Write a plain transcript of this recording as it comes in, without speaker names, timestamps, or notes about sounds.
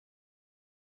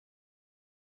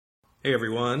Hey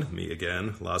everyone, me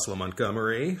again, Laszlo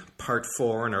Montgomery, part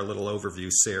 4 in our little overview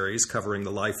series covering the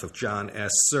life of John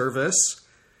S. Service.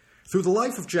 Through the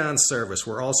life of John Service,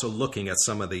 we're also looking at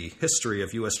some of the history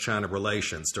of U.S.-China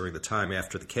relations during the time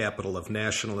after the capital of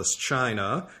nationalist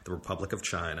China, the Republic of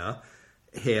China,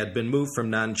 had been moved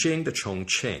from Nanjing to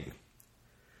Chongqing.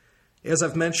 As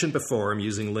I've mentioned before, I'm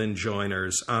using Lynn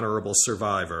Joyner's Honorable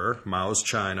Survivor, Mao's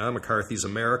China, McCarthy's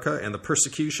America, and the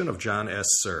Persecution of John S.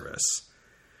 Service.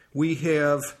 We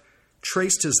have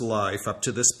traced his life up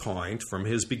to this point, from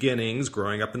his beginnings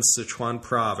growing up in Sichuan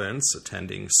province,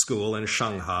 attending school in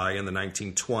Shanghai in the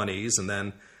 1920s, and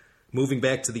then moving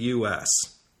back to the U.S.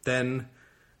 Then,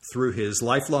 through his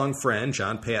lifelong friend,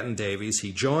 John Patton Davies,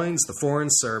 he joins the Foreign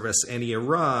Service and he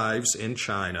arrives in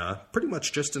China pretty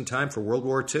much just in time for World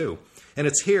War II. And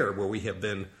it's here where we have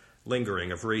been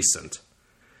lingering of recent.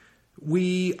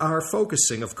 We are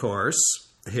focusing, of course,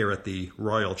 here at the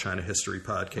Royal China History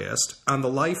Podcast, on the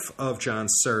life of John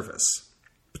Service.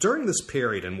 But during this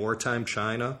period in wartime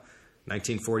China,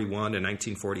 1941 and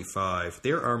 1945,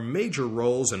 there are major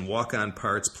roles and walk-on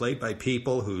parts played by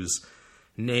people whose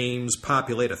names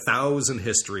populate 1,000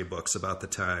 history books about the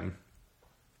time.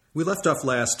 We left off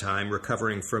last time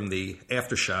recovering from the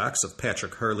aftershocks of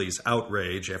Patrick Hurley's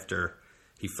outrage after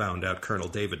he found out Colonel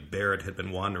David Barrett had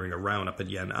been wandering around up in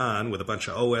Yan'an with a bunch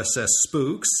of OSS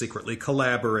spooks secretly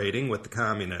collaborating with the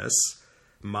communists.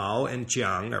 Mao and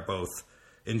Jiang are both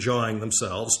enjoying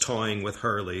themselves, toying with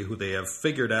Hurley, who they have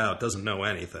figured out doesn't know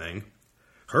anything.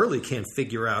 Hurley can't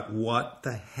figure out what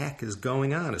the heck is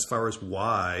going on as far as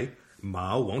why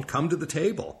Mao won't come to the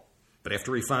table. But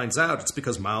after he finds out, it's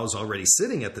because Mao's already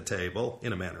sitting at the table,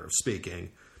 in a manner of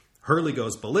speaking. Hurley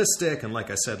goes ballistic, and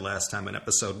like I said last time in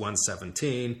episode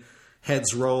 117,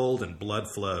 heads rolled and blood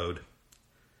flowed.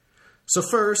 So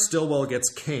first, Stilwell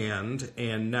gets canned,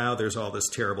 and now there's all this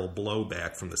terrible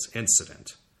blowback from this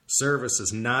incident. Service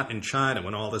is not in China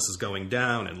when all this is going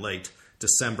down in late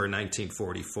December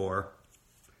 1944.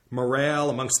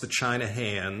 Morale amongst the China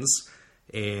hands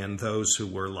and those who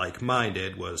were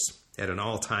like-minded was at an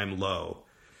all-time low.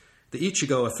 The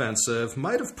Ichigo offensive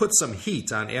might have put some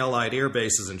heat on Allied air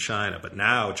bases in China, but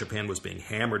now Japan was being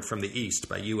hammered from the east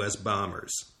by U.S.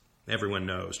 bombers. Everyone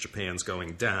knows Japan's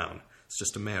going down. It's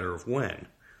just a matter of when.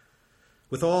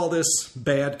 With all this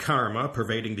bad karma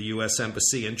pervading the U.S.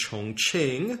 Embassy in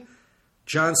Chongqing,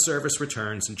 John Service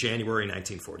returns in January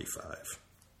 1945.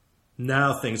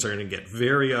 Now things are going to get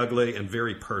very ugly and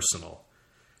very personal.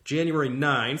 January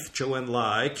 9th, Zhou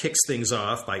Enlai kicks things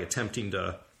off by attempting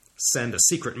to send a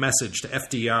secret message to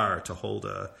FDR to hold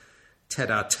a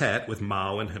tete-a-tete with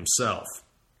Mao and himself.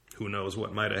 Who knows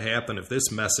what might have happened if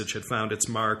this message had found its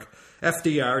mark.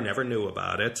 FDR never knew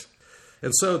about it.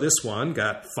 And so this one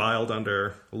got filed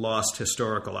under lost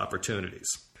historical opportunities.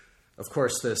 Of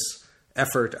course, this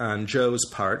effort on Zhou's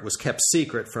part was kept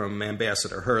secret from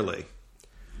Ambassador Hurley.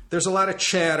 There's a lot of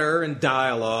chatter and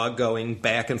dialogue going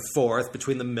back and forth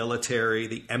between the military,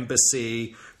 the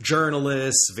embassy,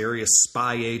 journalists, various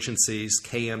spy agencies,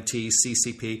 KMT,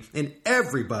 CCP, and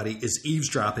everybody is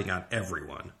eavesdropping on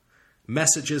everyone.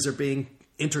 Messages are being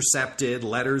intercepted,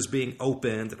 letters being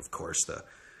opened, and of course the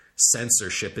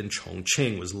censorship in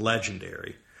Chongqing was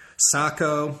legendary.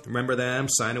 SACO, remember them?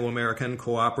 Sino-American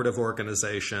Cooperative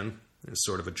Organization. It's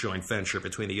sort of a joint venture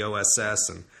between the OSS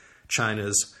and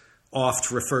China's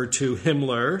oft referred to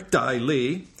Himmler, Dai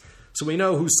Li. So we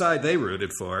know whose side they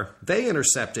rooted for. They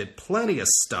intercepted plenty of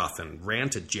stuff and ran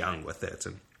to Jiang with it.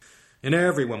 And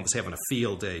everyone was having a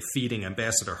field day feeding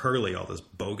Ambassador Hurley all this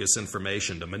bogus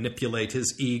information to manipulate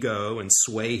his ego and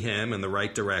sway him in the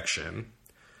right direction.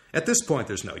 At this point,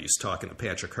 there's no use talking to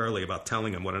Patrick Hurley about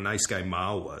telling him what a nice guy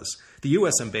Mao was. The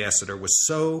U.S. ambassador was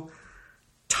so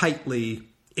tightly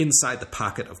inside the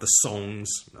pocket of the Songs,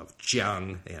 of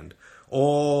Jiang, and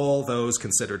all those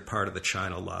considered part of the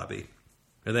China lobby.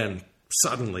 And then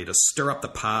suddenly, to stir up the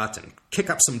pot and kick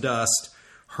up some dust,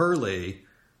 Hurley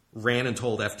ran and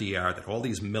told FDR that all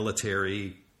these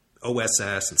military,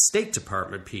 OSS, and State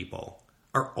Department people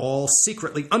are all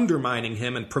secretly undermining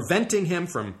him and preventing him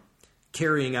from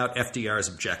carrying out FDR's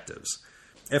objectives.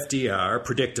 FDR,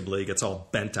 predictably, gets all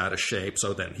bent out of shape,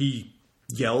 so then he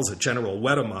yells at General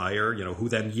Wedemeyer, who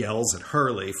then yells at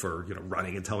Hurley for,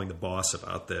 running and telling the boss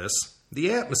about this.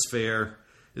 The atmosphere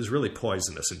is really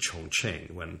poisonous in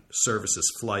Chongqing when Service's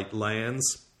flight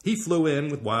lands. He flew in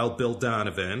with Wild Bill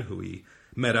Donovan, who he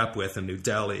met up with in New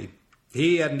Delhi.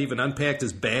 He hadn't even unpacked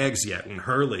his bags yet when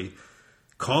Hurley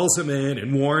calls him in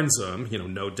and warns him,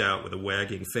 no doubt with a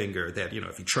wagging finger, that,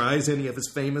 if he tries any of his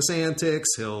famous antics,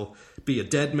 he'll be a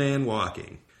dead man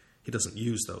walking. He doesn't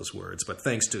use those words, but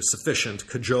thanks to sufficient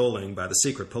cajoling by the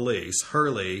secret police,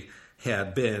 Hurley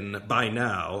had been, by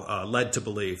now, led to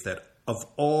believe that of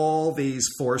all these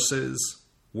forces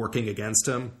working against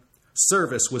him,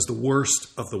 Service was the worst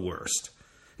of the worst.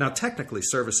 Now, technically,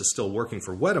 Service is still working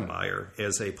for Wedemeyer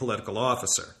as a political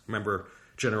officer. Remember,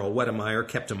 General Wedemeyer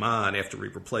kept him on after he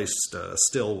replaced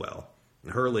Stilwell.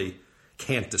 And Hurley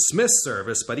can't dismiss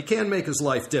Service, but he can make his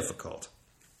life difficult.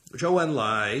 Zhou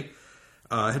Enlai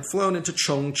had flown into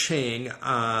Chongqing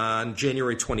on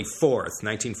January 24th,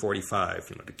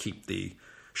 1945, to keep the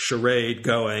charade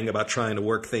going about trying to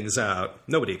work things out.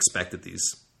 Nobody expected these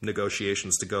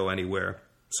negotiations to go anywhere.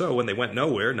 So when they went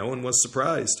nowhere, no one was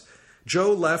surprised.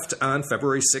 Zhou left on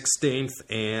February 16th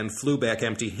and flew back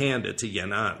empty-handed to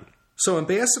Yan'an. So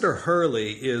Ambassador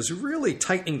Hurley is really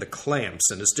tightening the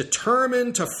clamps and is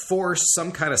determined to force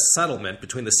some kind of settlement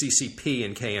between the CCP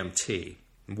and KMT.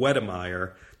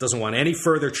 Wedemeyer doesn't want any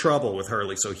further trouble with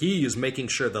Hurley, so he is making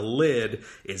sure the lid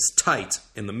is tight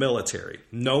in the military.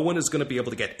 No one is going to be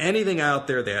able to get anything out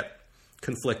there that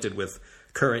conflicted with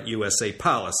current USA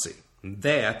policy.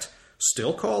 That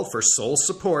still called for sole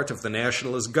support of the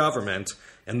nationalist government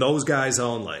and those guys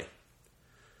only.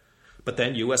 But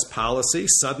then U.S. policy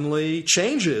suddenly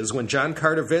changes when John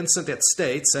Carter Vincent at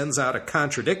State sends out a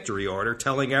contradictory order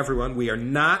telling everyone we are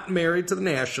not married to the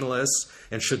nationalists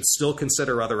and should still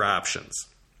consider other options.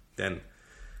 Then,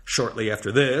 shortly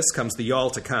after this, comes the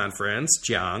Yalta Conference.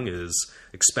 Jiang is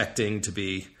expecting to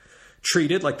be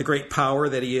treated like the great power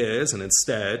that he is, and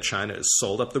instead China is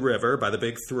sold up the river by the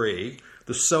Big Three.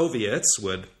 The Soviets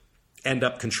would end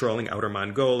up controlling Outer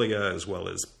Mongolia as well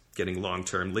as getting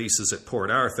long-term leases at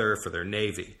Port Arthur for their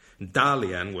navy.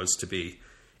 Dalian was to be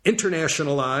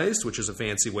internationalized, which is a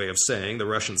fancy way of saying the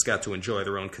Russians got to enjoy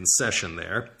their own concession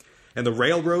there. And the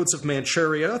railroads of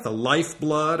Manchuria, the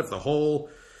lifeblood of the whole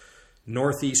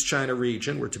northeast China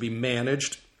region, were to be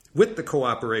managed with the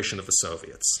cooperation of the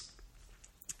Soviets.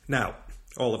 Now,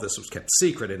 all of this was kept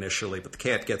secret initially, but the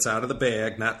cat gets out of the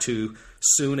bag not too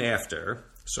soon after.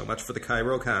 So much for the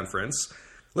Cairo Conference.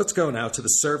 Let's go now to the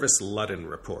Service Ludden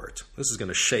Report. This is going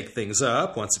to shake things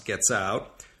up once it gets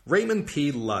out. Raymond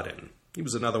P. Ludden. He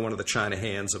was another one of the China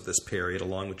hands of this period,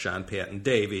 along with John Patton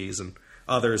Davies and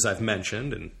others I've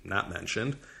mentioned and not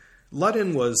mentioned.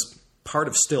 Ludden was part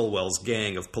of Stilwell's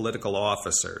gang of political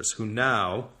officers who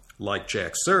now, like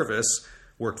Jack Service,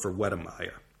 worked for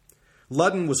Wedemeyer.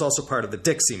 Ludden was also part of the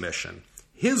Dixie Mission.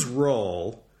 His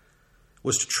role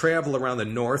was to travel around the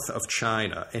north of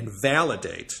China and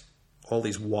validate all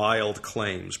these wild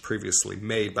claims previously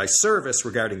made by Service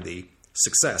regarding the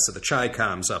success of the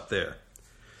Chi-Coms up there.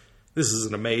 This is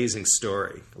an amazing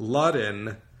story.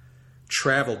 Ludden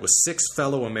traveled with 6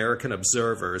 fellow American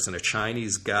observers and a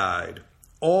Chinese guide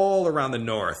all around the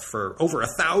north for over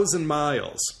 1,000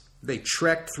 miles. They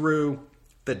trekked through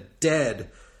the dead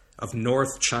of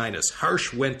North China's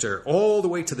harsh winter all the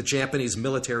way to the Japanese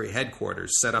military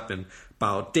headquarters set up in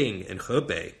Baoding in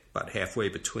Hebei, about halfway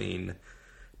between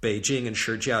Beijing and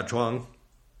Shijiazhuang.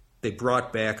 They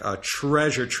brought back a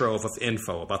treasure trove of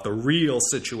info about the real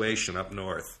situation up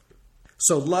north.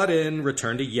 So Ludden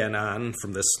returned to Yan'an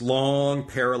from this long,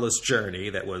 perilous journey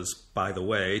that was, by the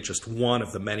way, just one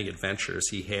of the many adventures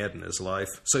he had in his life.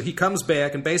 So he comes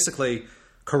back and basically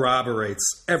corroborates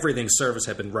everything Service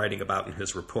had been writing about in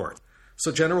his report.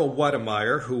 So General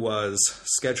Wedemeyer, who was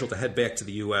scheduled to head back to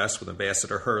the U.S. with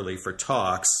Ambassador Hurley for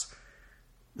talks,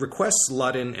 requests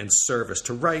Ludden and Service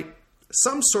to write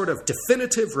some sort of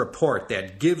definitive report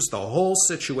that gives the whole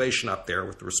situation up there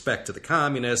with respect to the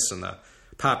communists and the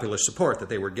popular support that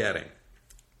they were getting.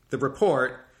 The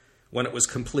report, when it was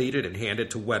completed and handed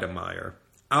to Wedemeyer,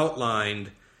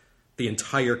 outlined the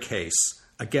entire case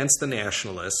against the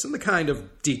nationalists in the kind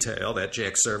of detail that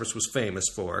Jack Service was famous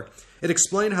for. It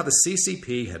explained how the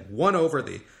CCP had won over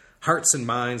the hearts and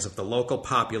minds of the local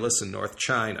populace in North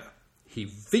China.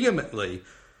 He vehemently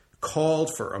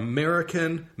called for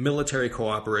American military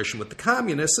cooperation with the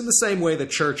communists in the same way that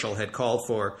Churchill had called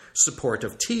for support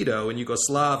of Tito in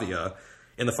Yugoslavia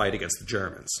in the fight against the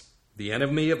Germans. The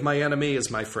enemy of my enemy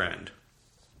is my friend.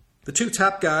 The 2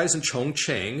 top guys in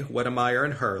Chongqing, Wedemeyer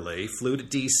and Hurley, flew to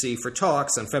D.C. for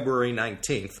talks on February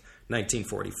 19th,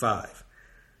 1945.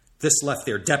 This left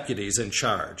their deputies in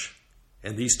charge,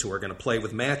 and these 2 are going to play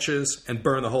with matches and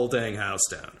burn the whole dang house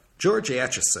down. George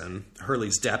Atchison,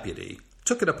 Hurley's deputy,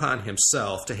 took it upon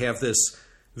himself to have this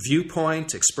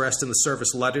viewpoint expressed in the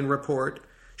Service Ludden Report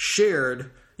shared,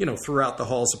 throughout the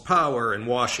halls of power in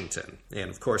Washington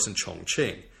and, of course, in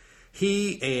Chongqing.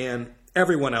 He and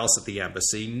everyone else at the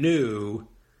embassy knew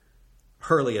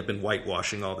Hurley had been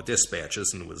whitewashing all the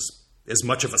dispatches and was as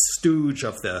much of a stooge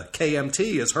of the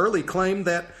KMT as Hurley claimed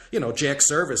that, Jack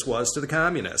Service was to the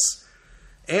communists.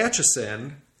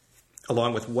 Atchison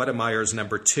along with Wedemeyer's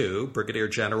number 2, Brigadier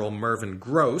General Mervyn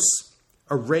Gross,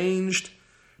 arranged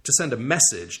to send a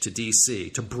message to D.C.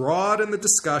 to broaden the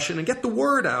discussion and get the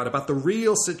word out about the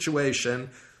real situation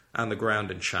on the ground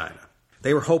in China.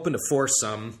 They were hoping to force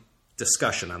some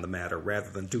discussion on the matter rather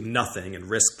than do nothing and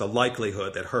risk the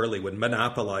likelihood that Hurley would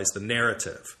monopolize the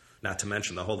narrative, not to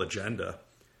mention the whole agenda.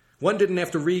 One didn't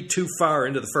have to read too far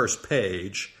into the first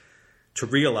page to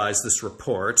realize this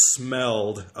report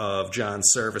smelled of John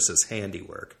Service's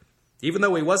handiwork. Even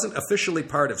though he wasn't officially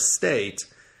part of state,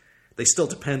 they still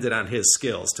depended on his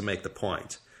skills to make the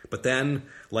point. But then,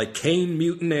 like Caine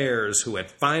mutineers who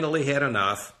had finally had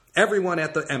enough, everyone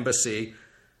at the embassy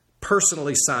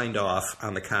personally signed off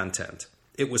on the content.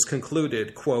 It was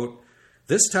concluded, quote,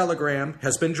 "This telegram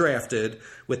has been drafted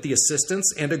with the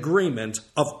assistance and agreement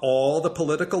of all the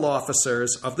political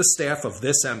officers of the staff of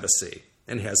this embassy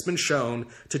and has been shown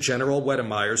to General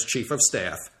Wedemeyer's Chief of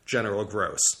Staff, General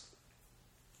Gross."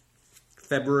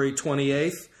 February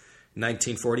 28th,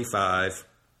 1945,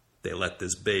 they let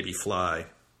this baby fly.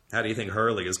 How do you think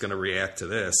Hurley is going to react to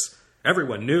this?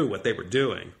 Everyone knew what they were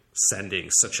doing, sending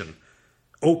such an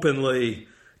openly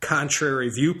contrary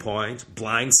viewpoint,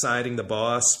 blindsiding the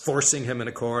boss, forcing him in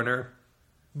a corner.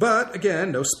 But,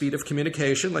 again, no speed of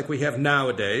communication like we have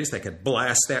nowadays. They could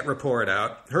blast that report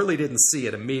out. Hurley didn't see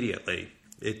it immediately.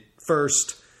 It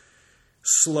first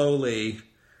slowly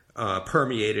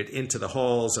permeated into the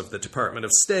halls of the Department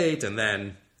of State and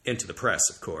then into the press,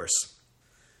 of course.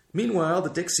 Meanwhile, the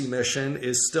Dixie mission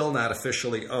is still not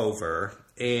officially over,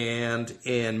 and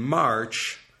in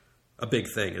March, a big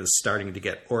thing is starting to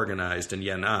get organized in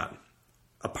Yan'an.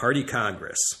 A party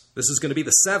congress. This is going to be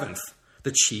the 7th,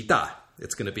 the Qida.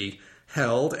 It's going to be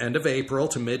held end of April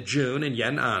to mid-June in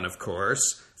Yan'an, of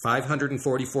course.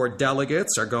 544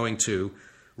 delegates are going to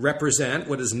represent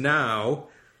what is now,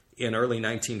 in early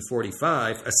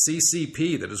 1945, a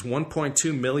CCP that is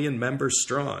 1.2 million members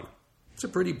strong. It's a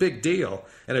pretty big deal.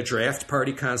 And a draft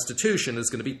party constitution is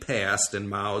going to be passed, and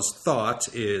Mao's thought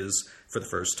is, for the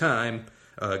first time,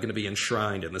 going to be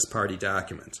enshrined in this party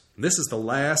document. This is the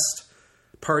last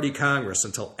party congress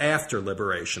until after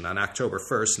liberation on October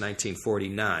 1st,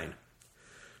 1949.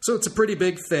 So it's a pretty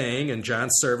big thing, and John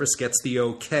Service gets the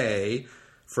okay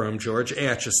from George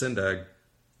Acheson to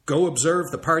go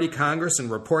observe the party congress and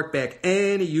report back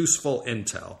any useful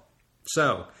intel.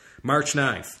 So, March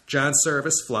 9th, John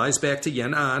Service flies back to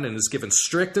Yan'an and is given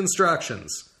strict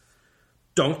instructions.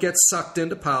 Don't get sucked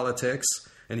into politics,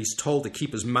 and he's told to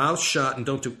keep his mouth shut and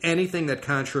don't do anything that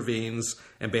contravenes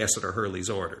Ambassador Hurley's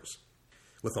orders.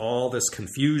 With all this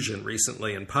confusion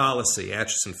recently in policy,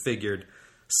 Acheson figured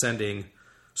sending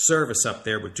Service up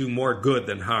there would do more good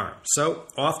than harm. So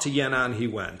off to Yan'an he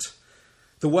went.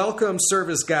 The welcome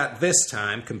Service got this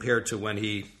time, compared to when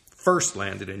he first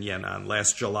landed in Yan'an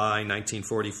last July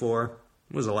 1944,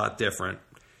 was a lot different.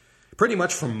 Pretty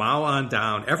much from Mao on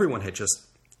down, everyone had just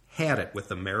had it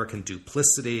with American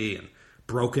duplicity and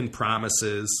broken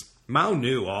promises. Mao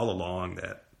knew all along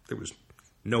that there was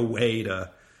no way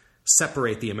to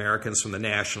separate the Americans from the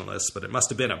nationalists, but it must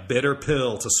have been a bitter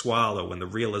pill to swallow when the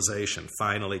realization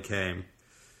finally came.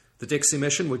 The Dixie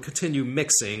Mission would continue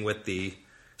mixing with the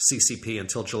CCP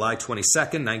until July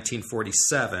 22nd,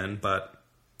 1947, but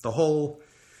the whole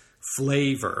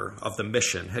flavor of the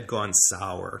mission had gone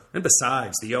sour. And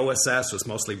besides, the OSS was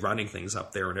mostly running things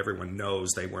up there, and everyone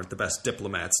knows they weren't the best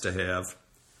diplomats to have.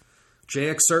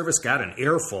 JX Service got an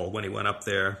earful when he went up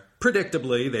there.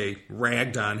 Predictably, they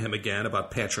ragged on him again about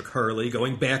Patrick Hurley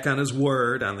going back on his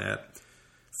word on that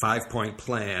 5-point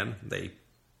plan. They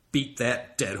beat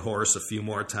that dead horse a few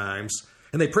more times.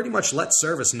 And they pretty much let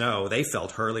Service know they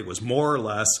felt Hurley was more or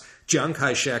less Chiang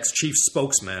Kai-shek's chief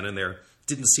spokesman, and there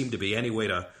didn't seem to be any way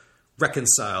to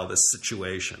reconcile this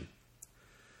situation.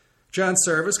 John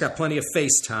Service got plenty of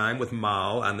face time with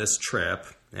Mao on this trip,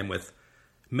 and with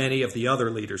many of the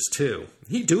other leaders too.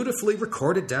 He dutifully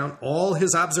recorded down all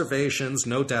his observations,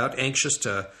 no doubt anxious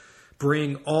to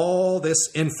bring all this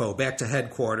info back to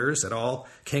headquarters. It all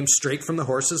came straight from the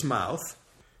horse's mouth.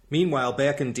 Meanwhile,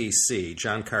 back in D.C.,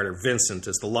 John Carter Vincent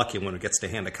is the lucky one who gets to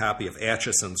hand a copy of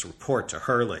Acheson's report to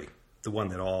Hurley, the one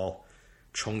that all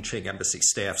Chongqing embassy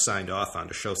staff signed off on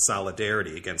to show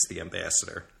solidarity against the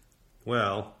ambassador.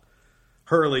 Well,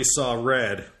 Hurley saw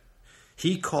red.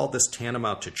 He called this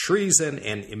tantamount to treason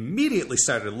and immediately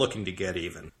started looking to get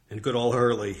even. And good old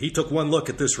Hurley, he took one look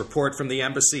at this report from the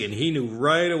embassy and he knew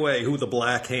right away who the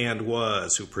Black Hand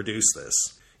was who produced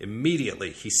this.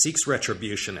 Immediately, he seeks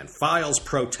retribution and files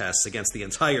protests against the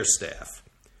entire staff.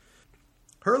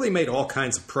 Hurley made all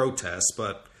kinds of protests,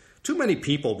 but too many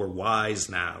people were wise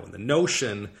now, and the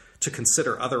notion to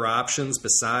consider other options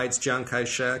besides Chiang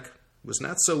Kai-shek was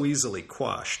not so easily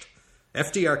quashed.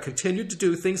 FDR continued to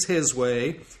do things his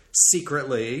way,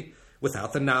 secretly,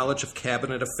 without the knowledge of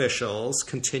cabinet officials,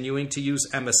 continuing to use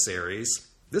emissaries.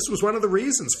 This was one of the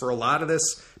reasons for a lot of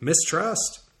this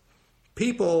mistrust.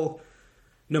 People,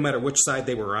 no matter which side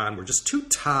they were on, were just too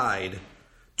tied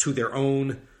to their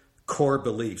own core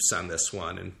beliefs on this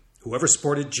one. And whoever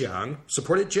supported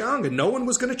Jiang, and no one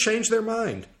was going to change their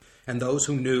mind. And those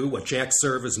who knew what Jack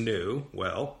Service knew,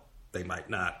 well, they might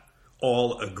not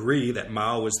all agree that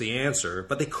Mao was the answer,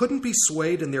 but they couldn't be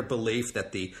swayed in their belief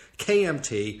that the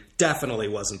KMT definitely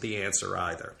wasn't the answer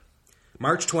either.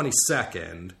 March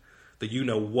 22nd, the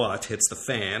you-know-what hits the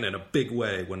fan in a big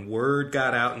way when word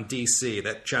got out in D.C.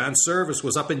 that John Service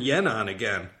was up in Yan'an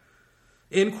again.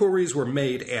 Inquiries were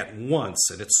made at once,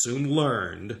 and it soon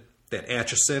learned that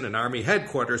Acheson and Army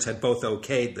headquarters had both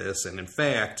okayed this, and in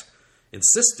fact,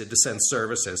 insisted to send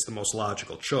Service as the most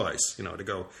logical choice, to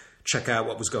go check out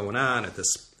what was going on at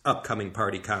this upcoming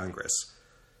party congress.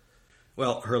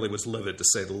 Well, Hurley was livid, to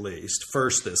say the least.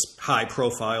 First, this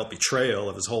high-profile betrayal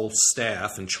of his whole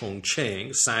staff in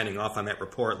Chongqing, signing off on that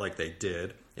report like they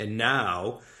did. And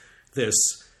now, this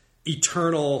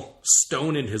eternal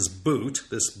stone in his boot,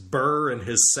 this burr in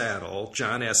his saddle,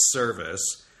 John S.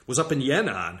 Service, was up in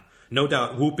Yan'an, no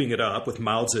doubt whooping it up with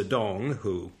Mao Zedong,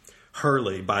 who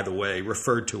Hurley, by the way,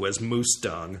 referred to as moose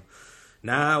dung.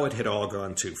 Now it had all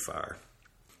gone too far.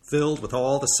 Filled with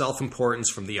all the self-importance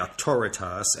from the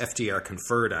auctoritas FDR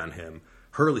conferred on him,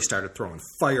 Hurley started throwing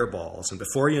fireballs, and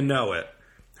before you know it,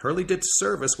 Hurley did to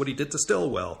Service what he did to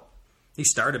Stilwell. He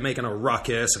started making a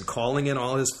ruckus and calling in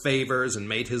all his favors and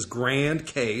made his grand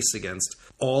case against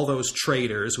all those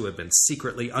traitors who had been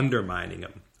secretly undermining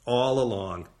him all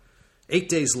along. 8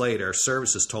 days later,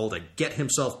 Service is told to get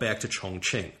himself back to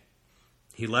Chongqing.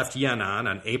 He left Yan'an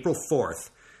on April 4th,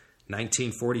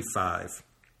 1945.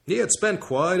 He had spent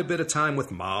quite a bit of time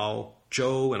with Mao,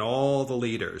 Zhou, and all the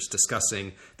leaders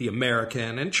discussing the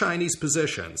American and Chinese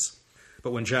positions.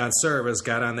 But when John Service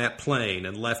got on that plane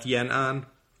and left Yan'an,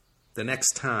 the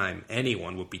next time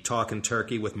anyone would be talking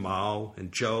turkey with Mao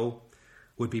and Zhou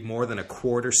would be more than a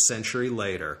quarter century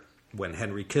later, when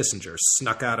Henry Kissinger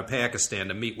snuck out of Pakistan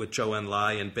to meet with Zhou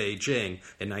Enlai in Beijing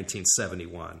in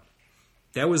 1971.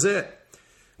 That was it.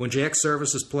 When Jack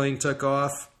Service's plane took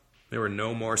off, there were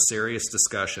no more serious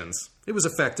discussions. It was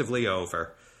effectively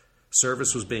over.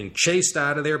 Service was being chased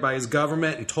out of there by his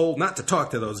government and told not to talk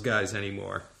to those guys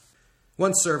anymore.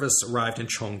 Once Service arrived in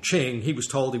Chongqing, he was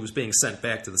told he was being sent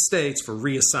back to the States for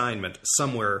reassignment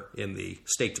somewhere in the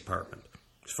State Department.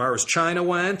 As far as China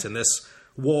went, and this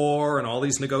war and all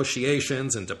these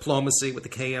negotiations and diplomacy with the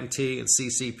KMT and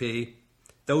CCP,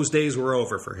 those days were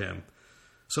over for him.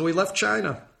 So he left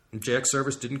China, and Jack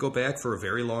Service didn't go back for a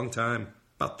very long time.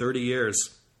 About 30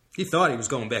 years. He thought he was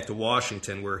going back to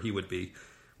Washington, where he would be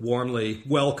warmly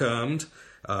welcomed,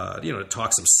 to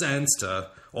talk some sense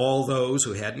to all those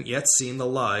who hadn't yet seen the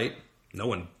light. No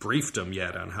one briefed him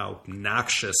yet on how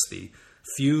noxious the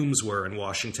fumes were in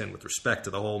Washington with respect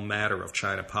to the whole matter of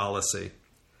China policy.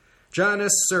 John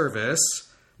S. Service,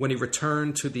 when he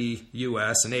returned to the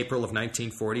U.S. in April of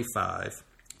 1945,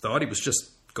 thought he was just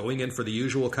going in for the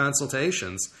usual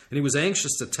consultations, and he was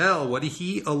anxious to tell what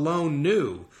he alone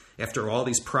knew after all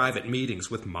these private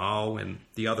meetings with Mao and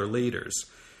the other leaders.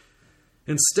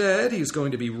 Instead, he's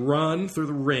going to be run through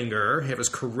the ringer, have his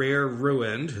career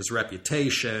ruined, his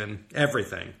reputation,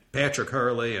 everything. Patrick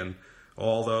Hurley and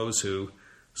all those who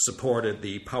supported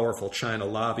the powerful China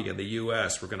lobby in the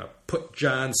U.S. were going to put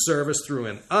John Service through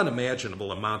an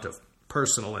unimaginable amount of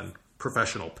personal and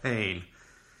professional pain.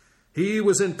 He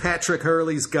was in Patrick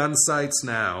Hurley's gun sights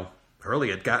now. Hurley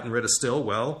had gotten rid of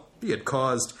Stilwell. He had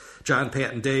caused John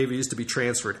Patton Davies to be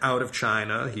transferred out of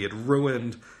China. He had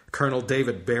ruined Colonel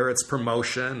David Barrett's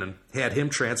promotion and had him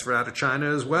transferred out of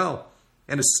China as well.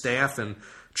 And his staff in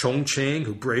Chongqing,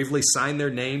 who bravely signed their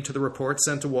name to the report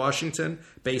sent to Washington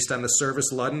based on the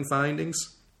Service-Ludden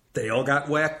findings, they all got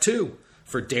whacked too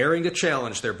for daring to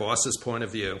challenge their boss's point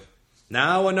of view.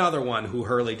 Now another one who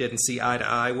Hurley didn't see eye to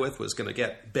eye with was going to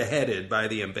get beheaded by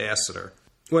the ambassador.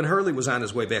 When Hurley was on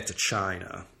his way back to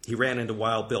China, he ran into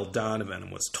Wild Bill Donovan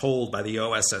and was told by the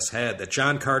OSS head that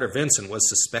John Carter Vinson was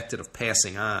suspected of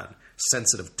passing on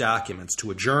sensitive documents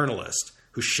to a journalist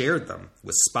who shared them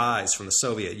with spies from the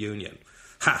Soviet Union.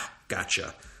 Ha!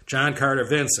 Gotcha. John Carter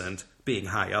Vincent, being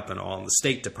high up and all in the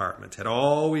State Department, had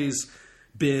always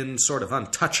been sort of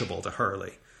untouchable to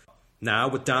Hurley. Now,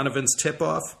 with Donovan's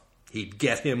tip-off, he'd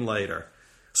get him later.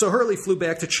 So Hurley flew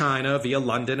back to China via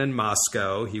London and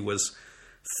Moscow. He was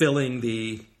filling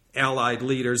the Allied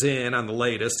leaders in on the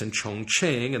latest in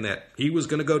Chongqing, and that he was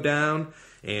going to go down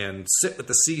and sit with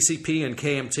the CCP and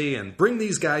KMT and bring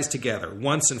these guys together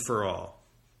once and for all.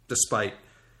 Despite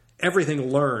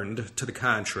everything learned to the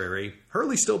contrary,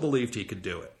 Hurley still believed he could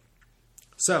do it.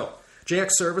 So, Jack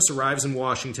Service arrives in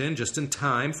Washington just in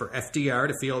time for FDR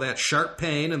to feel that sharp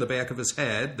pain in the back of his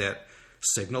head that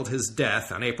signaled his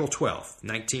death on April 12,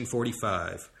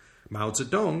 1945. Mao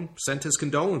Zedong sent his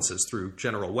condolences through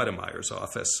General Wedemeyer's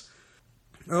office.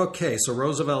 Okay, so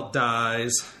Roosevelt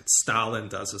dies. Stalin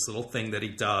does this little thing that he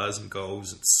does and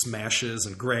goes and smashes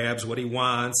and grabs what he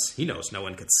wants. He knows no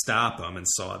one could stop him and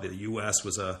saw the U.S.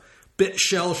 was a bit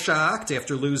shell-shocked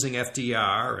after losing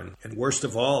FDR. And worst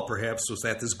of all, perhaps, was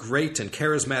that this great and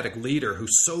charismatic leader who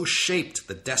so shaped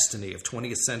the destiny of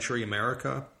 20th century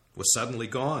America was suddenly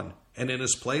gone. And in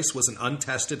his place was an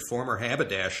untested former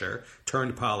haberdasher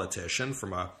turned politician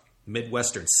from a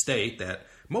Midwestern state that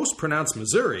most pronounced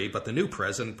Missouri, but the new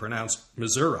president pronounced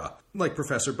Missouri, like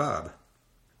Professor Bob.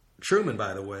 Truman,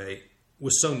 by the way,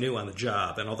 was so new on the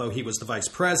job, and although he was the vice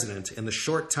president, in the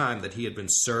short time that he had been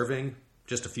serving,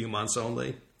 just a few months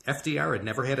only, FDR had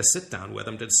never had a sit-down with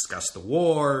him to discuss the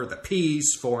war, the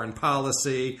peace, foreign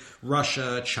policy,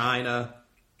 Russia, China.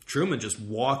 Truman just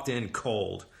walked in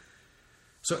cold.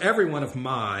 So everyone of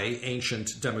my ancient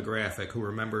demographic who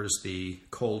remembers the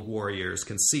Cold War years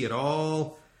can see it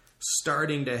all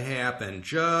starting to happen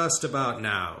just about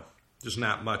now. There's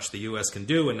not much the U.S. can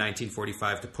do in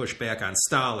 1945 to push back on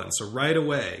Stalin. So right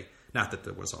away, not that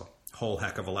there was a whole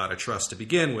heck of a lot of trust to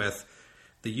begin with,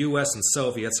 the U.S. and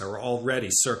Soviets are already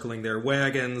circling their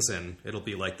wagons, and it'll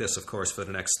be like this, of course, for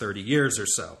the next 30 years or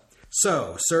so.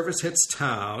 So, Service hits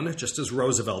town just as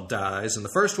Roosevelt dies, and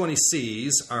the first one he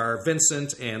sees are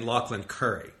Vincent and Lachlan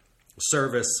Curry.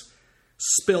 Service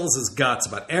spills his guts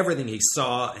about everything he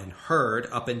saw and heard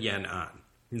up in Yan'an.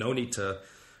 No need to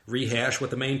rehash what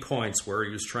the main points were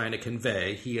he was trying to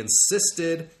convey. He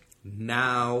insisted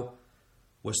now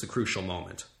was the crucial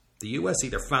moment. The U.S.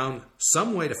 either found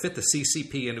some way to fit the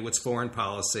CCP into its foreign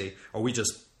policy, or we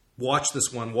just watch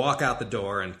this one walk out the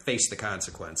door and face the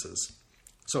consequences.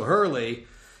 So Hurley,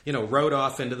 rode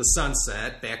off into the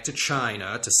sunset, back to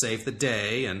China to save the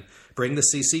day and bring the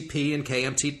CCP and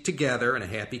KMT together in a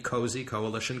happy, cozy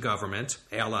coalition government,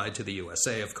 allied to the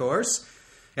USA, of course.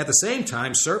 At the same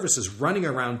time, Service is running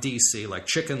around D.C. like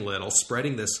Chicken Little,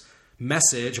 spreading this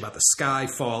message about the sky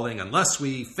falling unless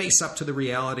we face up to the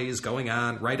realities going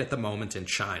on right at the moment in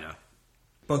China.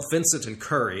 Both Vincent and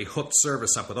Curry hooked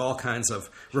Service up with all kinds of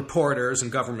reporters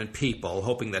and government people,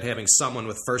 hoping that having someone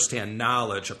with first-hand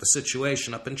knowledge of the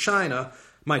situation up in China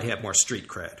might have more street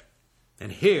cred.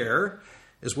 And here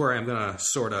is where I'm going to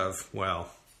sort of,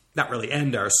 not really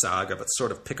end our saga, but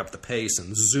sort of pick up the pace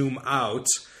and zoom out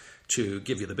to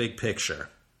give you the big picture.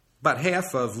 About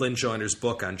half of Lynn Joyner's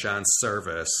book on John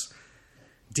Service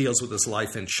deals with his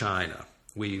life in China.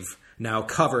 We've now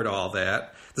covered all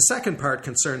that. The second part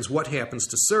concerns what happens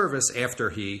to Service after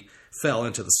he fell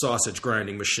into the sausage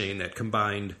grinding machine that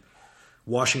combined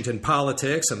Washington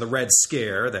politics and the Red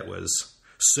Scare that was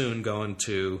soon going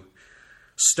to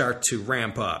start to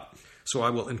ramp up. So I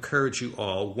will encourage you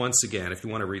all, once again, if you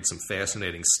want to read some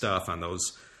fascinating stuff on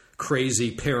those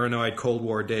crazy, paranoid Cold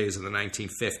War days of the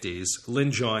 1950s,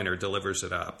 Lynn Joyner delivers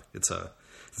it up. It's a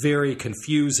very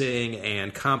confusing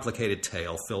and complicated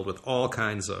tale filled with all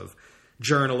kinds of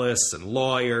journalists and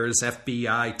lawyers,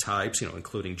 FBI types,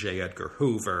 including J. Edgar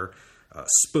Hoover,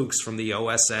 spooks from the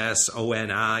OSS,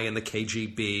 ONI, and the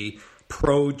KGB,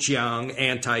 pro-Jiang,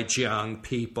 anti-Jiang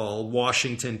people,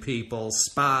 Washington people,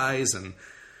 spies, and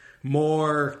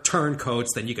more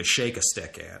turncoats than you could shake a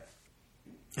stick at.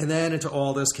 And then into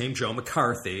all this came Joe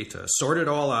McCarthy to sort it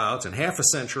all out, and half a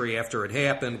century after it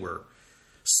happened, we're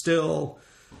still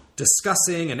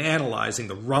discussing and analyzing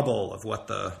the rubble of what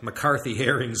the McCarthy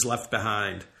hearings left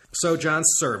behind. So John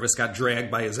Service got dragged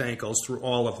by his ankles through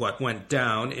all of what went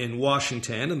down in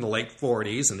Washington in the late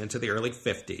 40s and into the early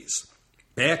 50s.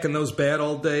 Back in those bad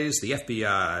old days, the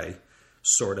FBI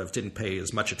sort of didn't pay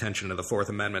as much attention to the Fourth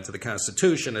Amendment to the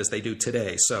Constitution as they do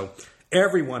today. So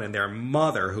everyone and their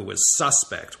mother who was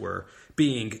suspect were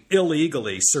being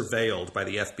illegally surveilled by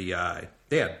the FBI.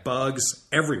 They had bugs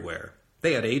everywhere.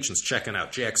 They had agents checking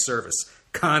out Jack Service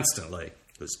constantly.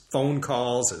 His phone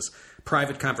calls, his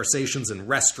private conversations in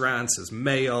restaurants, his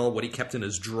mail, what he kept in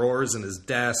his drawers and his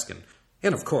desk,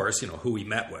 and of course, who he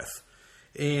met with.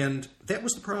 And that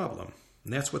was the problem.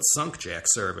 And that's what sunk Jack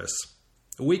Service.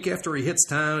 A week after he hits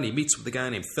town, he meets with a guy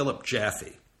named Philip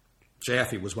Jaffe.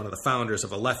 Jaffe was one of the founders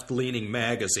of a left-leaning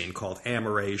magazine called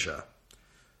Amerasia. A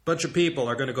bunch of people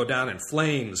are going to go down in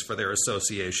flames for their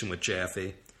association with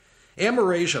Jaffe.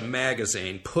 Amerasia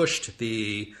magazine pushed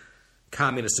the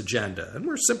communist agenda and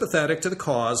were sympathetic to the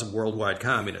cause of worldwide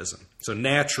communism. So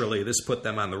naturally, this put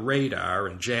them on the radar,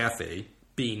 and Jaffe,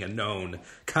 being a known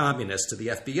communist to the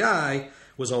FBI,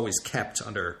 was always kept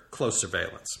under close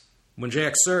surveillance. When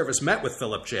Jack Service met with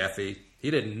Philip Jaffe,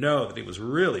 he didn't know that he was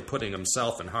really putting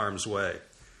himself in harm's way.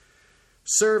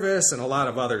 Service, and a lot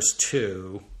of others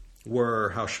too, were,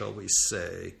 how shall we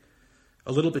say,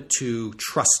 a little bit too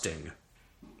trusting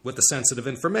with the sensitive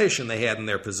information they had in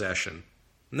their possession.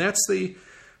 And that's the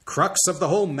crux of the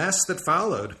whole mess that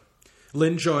followed.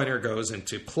 Lynn Joyner goes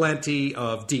into plenty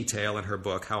of detail in her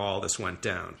book how all this went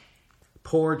down.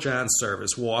 Poor John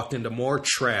Service walked into more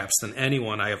traps than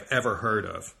anyone I have ever heard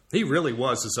of. He really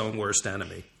was his own worst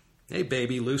enemy. Hey,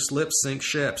 baby, loose lips sink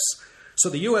ships. So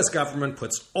the U.S. government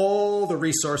puts all the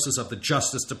resources of the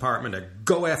Justice Department to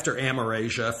go after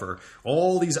Amerasia for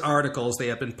all these articles they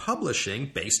have been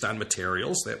publishing based on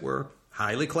materials that were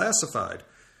highly classified.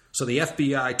 So the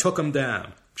FBI took him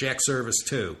down. Jack Service,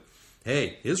 too.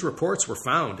 Hey, his reports were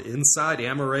found inside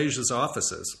Amerasia's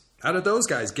offices. How did those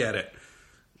guys get it?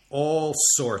 All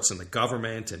sorts in the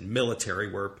government and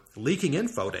military were leaking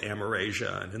info to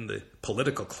Amerasia, and in the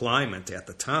political climate at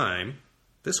the time,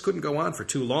 this couldn't go on for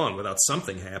too long without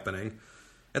something happening.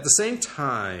 At the same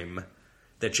time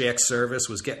that Jack Service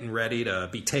was getting ready to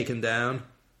be taken down,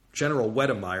 General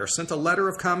Wedemeyer sent a letter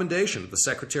of commendation to the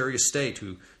Secretary of State,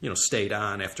 who, stayed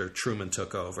on after Truman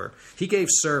took over. He gave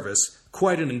Service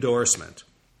quite an endorsement.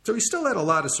 So he still had a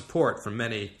lot of support from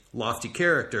many lofty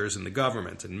characters in the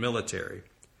government and military.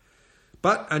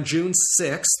 But on June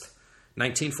 6th,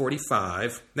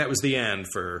 1945, that was the end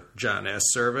for John S.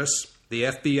 Service. The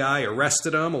FBI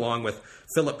arrested him along with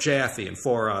Philip Jaffe and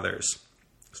 4 others.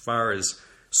 As far as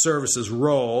Service's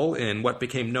role in what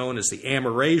became known as the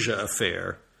Amerasia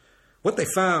affair, what they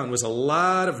found was a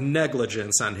lot of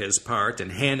negligence on his part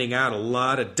in handing out a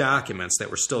lot of documents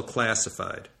that were still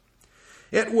classified.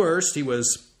 At worst, he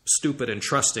was stupid and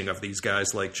trusting of these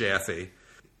guys like Jaffe.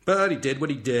 But he did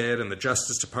what he did, and the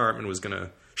Justice Department was going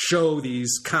to show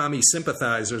these commie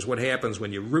sympathizers what happens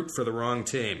when you root for the wrong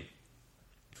team.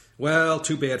 Well,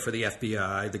 too bad for the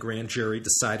FBI. The grand jury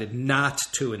decided not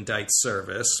to indict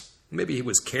Service. Maybe he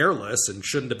was careless and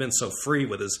shouldn't have been so free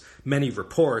with his many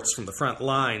reports from the front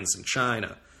lines in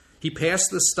China. He passed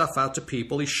this stuff out to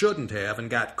people he shouldn't have and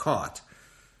got caught.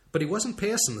 But he wasn't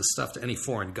passing this stuff to any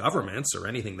foreign governments or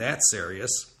anything that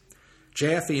serious.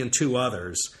 Jaffe and 2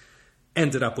 others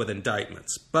ended up with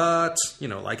indictments. But,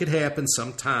 like it happens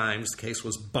sometimes, the case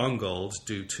was bungled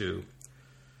due to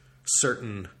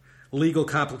certain legal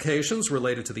complications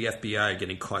related to the FBI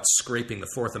getting caught scraping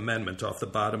the Fourth Amendment off the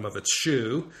bottom of its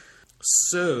shoe.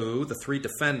 So the 3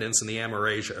 defendants in the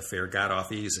Amerasia affair got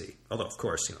off easy. Although, of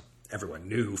course, everyone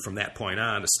knew from that point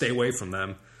on to stay away from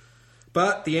them.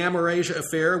 But the Amerasia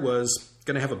affair was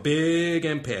going to have a big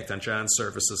impact on John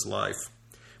Service's life.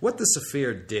 What this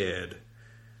affair did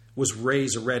was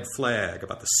raise a red flag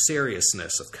about the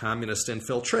seriousness of communist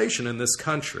infiltration in this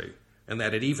country, and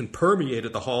that it even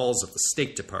permeated the halls of the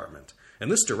State Department. And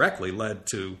this directly led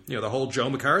to, the whole Joe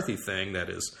McCarthy thing that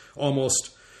is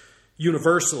almost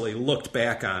universally looked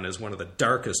back on as one of the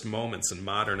darkest moments in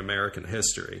modern American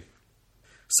history.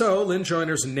 So, Lynn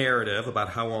Joyner's narrative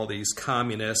about how all these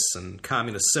communists and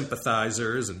communist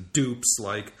sympathizers and dupes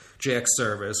like Jack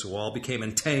Service, who all became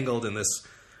entangled in this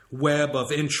web of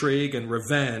intrigue and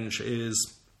revenge,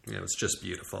 is, it's just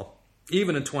beautiful.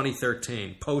 Even in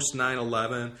 2013, post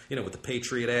 9/11, with the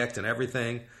Patriot Act and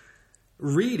everything,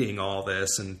 reading all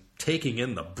this and taking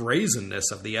in the brazenness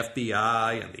of the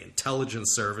FBI and the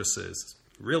intelligence services,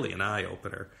 really an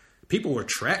eye-opener. People were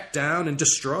tracked down and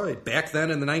destroyed back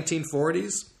then in the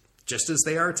 1940s, just as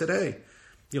they are today.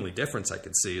 The only difference I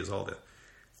can see is all the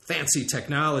fancy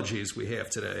technologies we have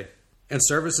today. And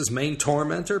Service's main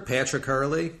tormentor, Patrick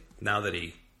Hurley, now that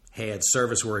he had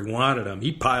Service where he wanted him,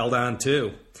 he piled on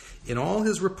too. In all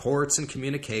his reports and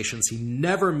communications, he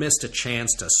never missed a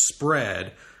chance to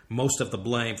spread most of the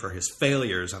blame for his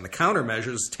failures on the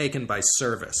countermeasures taken by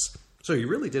Service. So he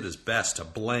really did his best to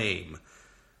blame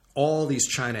all these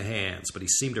China hands, but he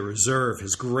seemed to reserve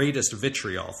his greatest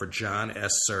vitriol for John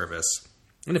S. Service.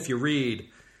 And if you read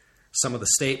some of the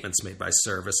statements made by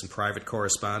Service in private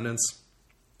correspondence,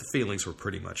 the feelings were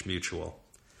pretty much mutual.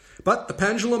 But the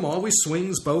pendulum always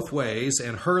swings both ways,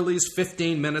 and Hurley's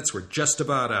 15 minutes were just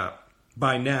about up.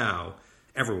 By now,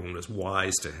 everyone was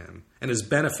wise to him, and his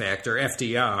benefactor,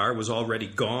 FDR, was already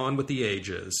gone with the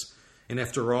ages. And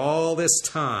after all this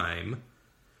time,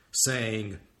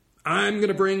 saying, I'm going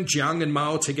to bring Jiang and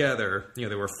Mao together,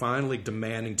 they were finally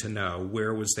demanding to know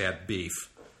where was that beef.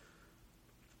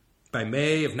 By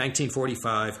May of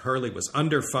 1945, Hurley was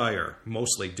under fire,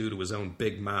 mostly due to his own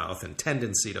big mouth and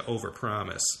tendency to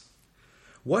overpromise.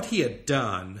 What he had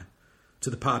done to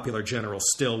the popular General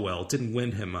Stilwell didn't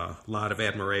win him a lot of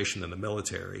admiration in the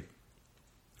military.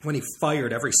 When he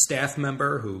fired every staff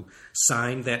member who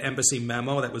signed that embassy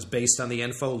memo that was based on the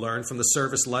info learned from the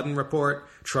Service Ludden report,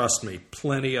 trust me,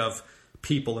 plenty of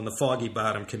people in the Foggy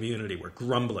Bottom community were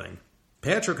grumbling.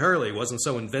 Patrick Hurley wasn't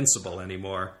so invincible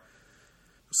anymore.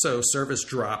 So Service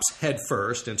drops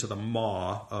headfirst into the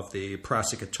maw of the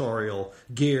prosecutorial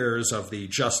gears of the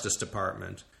Justice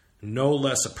Department. No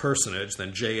less a personage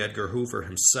than J. Edgar Hoover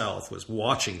himself was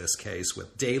watching this case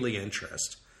with daily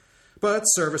interest. But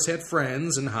Service had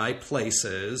friends in high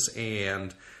places,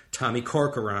 and Tommy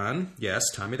Corcoran, yes,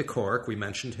 Tommy the Cork, we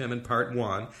mentioned him in part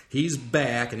 1, he's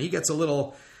back, and he gets a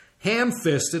little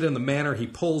ham-fisted in the manner he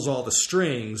pulls all the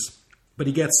strings, but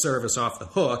he gets Service off the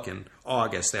hook in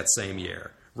August that same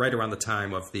year, right around the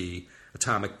time of the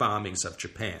atomic bombings of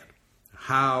Japan.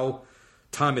 How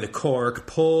Tommy the Cork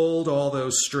pulled all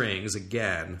those strings,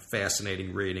 again,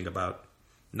 fascinating reading about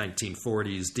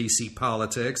 1940s DC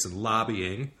politics and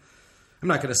lobbying. I'm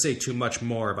not going to say too much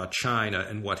more about China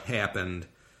and what happened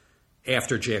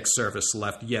after Jack Service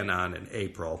left Yan'an in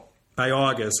April. By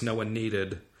August, no one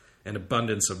needed an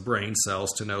abundance of brain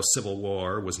cells to know civil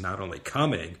war was not only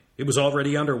coming, it was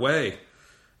already underway.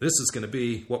 This is going to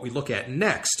be what we look at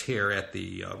next here at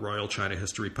the Royal China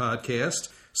History Podcast.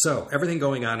 So, everything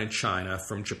going on in China,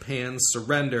 from Japan's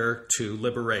surrender to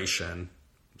liberation,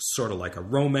 sort of like a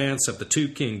romance of the two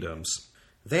kingdoms.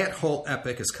 That whole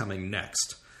epic is coming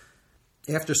next.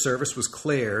 After Service was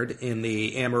cleared in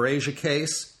the Amerasia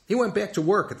case, he went back to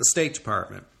work at the State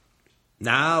Department.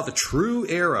 Now the true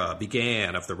era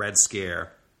began of the Red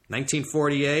Scare.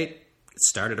 1948, it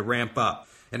started to ramp up.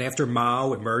 And after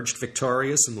Mao emerged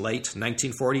victorious in late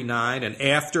 1949, and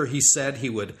after he said he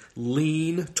would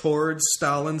lean towards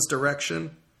Stalin's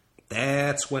direction,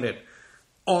 that's when it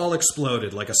all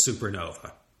exploded like a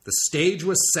supernova. The stage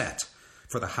was set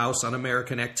for the House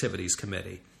Un-American Activities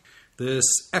Committee. This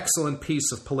excellent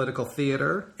piece of political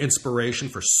theater, inspiration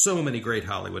for so many great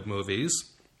Hollywood movies,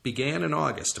 began in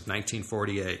August of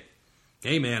 1948.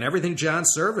 Hey man, everything John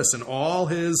Service and all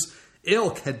his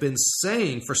ilk had been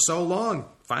saying for so long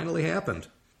finally happened.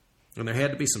 And there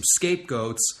had to be some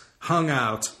scapegoats hung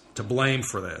out to blame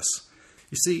for this.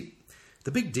 You see,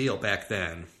 the big deal back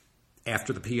then,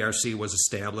 after the PRC was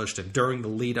established and during the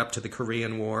lead up to the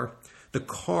Korean War, the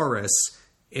chorus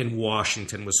in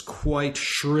Washington was quite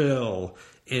shrill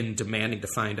in demanding to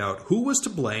find out who was to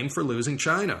blame for losing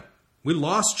China. We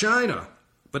lost China.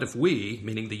 But if we,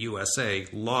 meaning the USA,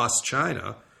 lost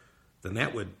China, then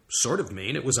that would sort of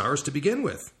mean it was ours to begin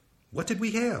with. What did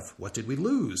we have? What did we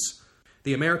lose?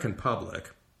 The American public,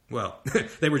 well,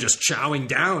 they were just chowing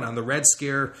down on the Red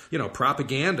Scare,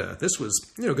 propaganda. This was,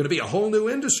 going to be a whole new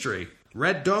industry.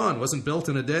 Red Dawn wasn't built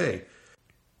in a day.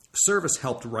 Service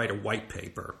helped write a white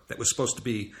paper that was supposed to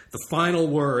be the final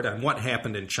word on what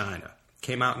happened in China. It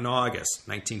came out in August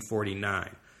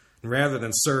 1949. And rather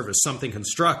than serve as something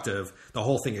constructive, the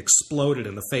whole thing exploded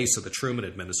in the face of the Truman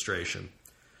administration.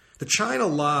 The China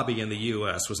lobby in the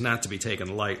U.S. was not to be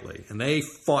taken lightly, and they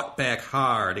fought back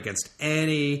hard against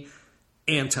any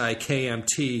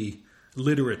anti-KMT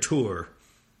literature.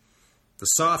 The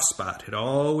soft spot had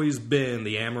always been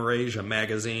the Amerasia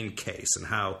magazine case and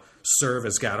how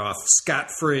Service got off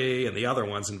scot-free and the other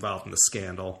ones involved in the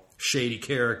scandal, shady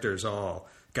characters all,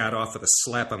 got off with a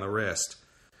slap on the wrist.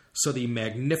 So the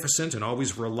magnificent and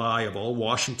always reliable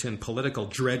Washington political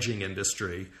dredging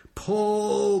industry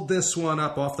pulled this one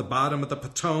up off the bottom of the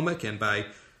Potomac, and by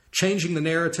changing the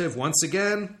narrative once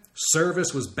again,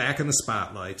 Service was back in the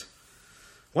spotlight.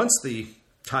 Once the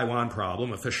Taiwan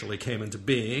problem officially came into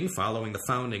being following the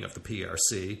founding of the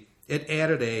PRC, it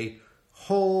added a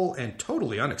whole and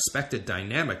totally unexpected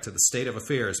dynamic to the state of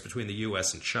affairs between the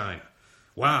U.S. and China.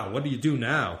 Wow, what do you do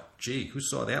now? Gee, who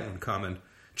saw that one coming?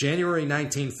 January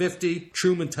 1950,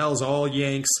 Truman tells all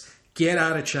Yanks, get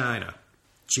out of China.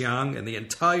 Jiang and the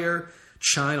entire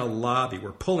China lobby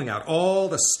were pulling out all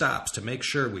the stops to make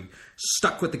sure we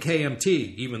stuck with the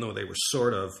KMT, even though they were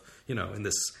sort of, in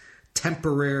this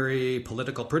temporary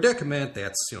political predicament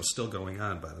that's, still going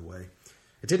on, by the way.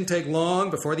 It didn't take long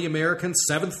before the American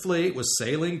 7th Fleet was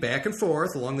sailing back and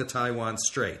forth along the Taiwan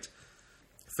Strait.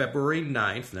 February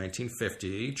 9th,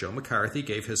 1950, Joe McCarthy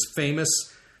gave his famous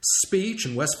speech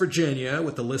in West Virginia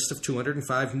with the list of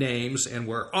 205 names, and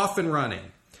we're off and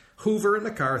running. Hoover and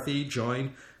McCarthy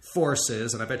joined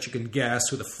forces, and I bet you can guess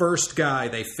who the first guy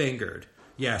they fingered.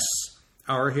 Yes,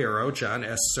 our hero, John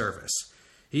S. Service.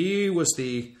 He was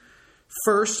the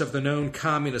first of the known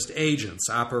communist agents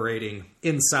operating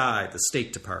inside the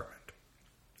State Department.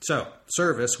 So,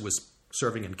 Service was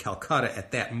serving in Calcutta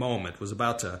at that moment, was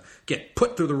about to get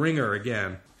put through the ringer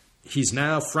again. He's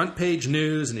now front page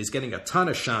news, and he's getting a ton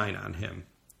of shine on him.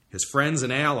 His friends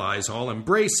and allies all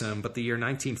embrace him, but the year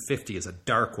 1950 is a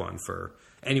dark one for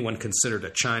anyone considered a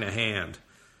China hand.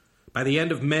 By the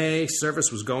end of May,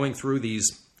 Service was going through these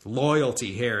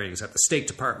loyalty hearings at the State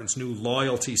Department's new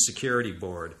Loyalty Security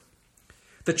Board.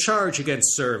 The charge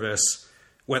against Service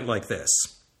went like this.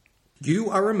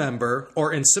 You are a member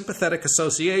or in sympathetic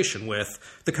association with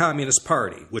the Communist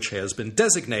Party, which has been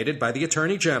designated by the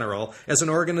Attorney General as an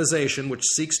organization which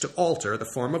seeks to alter the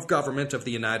form of government of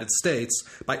the United States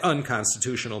by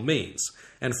unconstitutional means.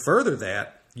 And further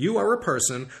that, you are a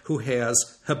person who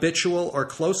has habitual or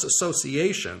close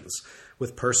associations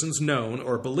with persons known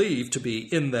or believed to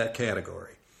be in that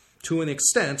category, to an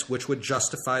extent which would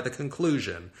justify the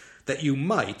conclusion that you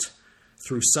might,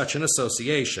 through such an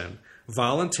association,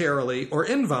 voluntarily or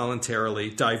involuntarily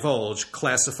divulge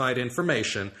classified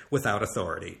information without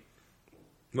authority.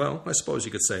 Well, I suppose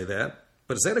you could say that,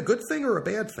 but is that a good thing or a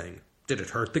bad thing? Did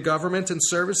it hurt the government in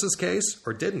Service's case,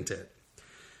 or didn't it?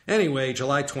 Anyway,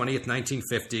 July 20th,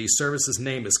 1950, Service's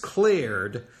name is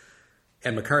cleared,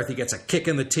 and McCarthy gets a kick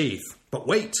in the teeth. But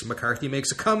wait, McCarthy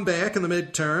makes a comeback in the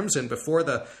midterms, and before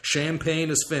the champagne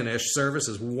is finished, Service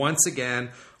is once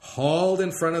again hauled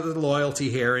in front of the loyalty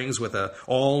hearings with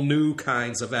all new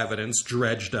kinds of evidence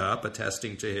dredged up,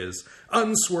 attesting to his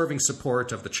unswerving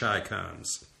support of the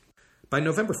Chi-Coms. By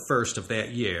November 1st of that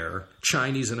year,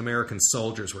 Chinese and American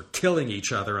soldiers were killing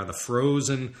each other on the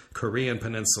frozen Korean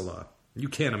peninsula. You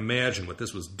can't imagine what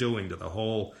this was doing to the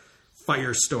whole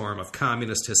firestorm of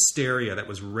communist hysteria that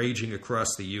was raging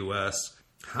across the U.S.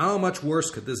 How much worse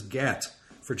could this get?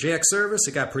 For Jack Service,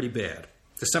 it got pretty bad.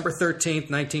 December 13th,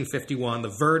 1951,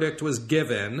 the verdict was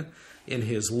given in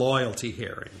his loyalty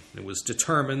hearing. It was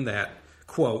determined that,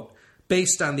 quote,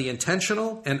 based on the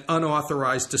intentional and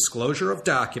unauthorized disclosure of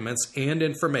documents and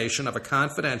information of a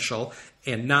confidential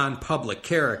and non-public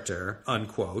character,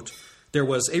 unquote, there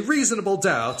was a reasonable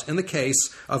doubt in the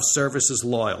case of Service's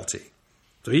loyalty.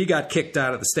 So he got kicked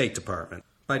out of the State Department.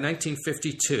 By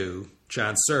 1952,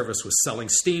 John Service was selling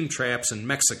steam traps in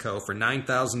Mexico for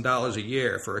 $9,000 a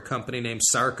year for a company named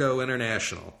Sarco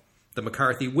International. The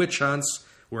McCarthy witch hunts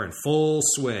were in full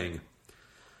swing.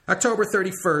 October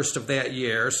 31st of that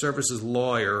year, Service's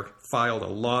lawyer filed a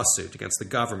lawsuit against the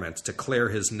government to clear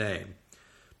his name.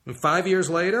 And 5 years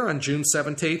later, on June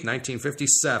 17,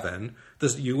 1957, the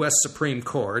U.S. Supreme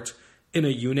Court, in a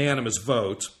unanimous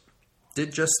vote,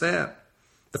 did just that.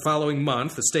 The following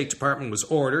month, the State Department was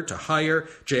ordered to hire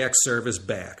Jack Service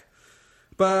back.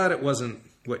 But it wasn't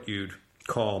what you'd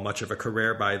call much of a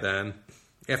career by then.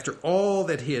 After all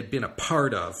that he had been a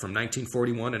part of from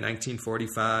 1941 to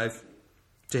 1945,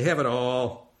 to have it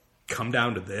all come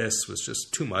down to this was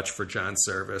just too much for John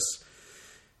Service.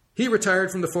 He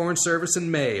retired from the Foreign Service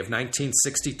in May of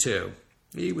 1962.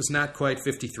 He was not quite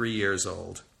 53 years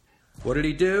old. What did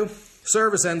he do?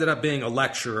 Service ended up being a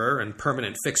lecturer and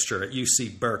permanent fixture at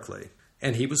UC Berkeley.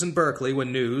 And he was in Berkeley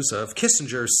when news of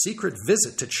Kissinger's secret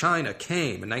visit to China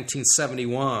came in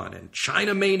 1971, and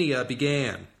China mania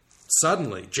began.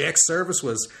 Suddenly, Jack Service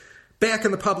was back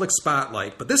in the public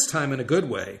spotlight, but this time in a good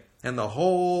way, and the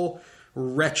whole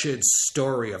wretched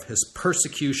story of his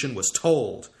persecution was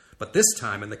told, but this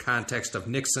time in the context of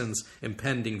Nixon's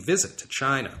impending visit to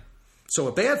China. So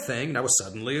a bad thing now was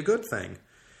suddenly a good thing.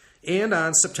 And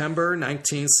on September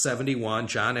 1971,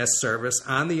 John S. Service,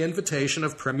 on the invitation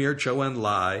of Premier Zhou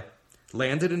Enlai,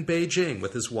 landed in Beijing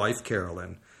with his wife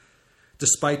Carolyn.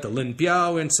 Despite the Lin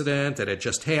Biao incident that had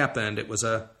just happened, it was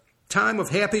a time of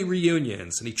happy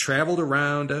reunions, and he traveled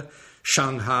around to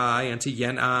Shanghai and to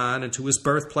Yan'an and to his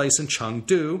birthplace in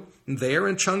Chengdu. And there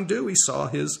in Chengdu, he saw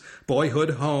his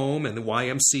boyhood home and the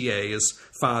YMCA his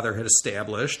father had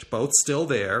established, both still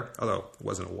there, although it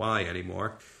wasn't a Y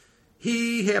anymore.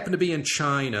 He happened to be in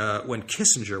China when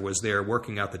Kissinger was there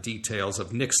working out the details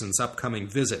of Nixon's upcoming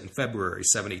visit in February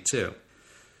 1972.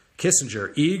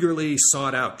 Kissinger eagerly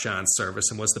sought out John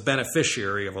Service and was the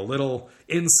beneficiary of a little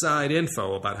inside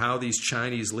info about how these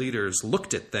Chinese leaders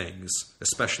looked at things,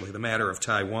 especially the matter of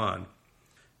Taiwan.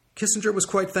 Kissinger was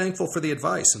quite thankful for the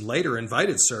advice and later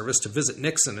invited Service to visit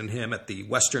Nixon and him at the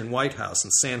Western White House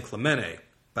in San Clemente,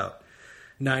 about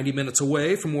 90 minutes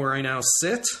away from where I now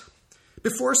sit.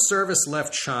 Before Service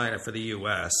left China for the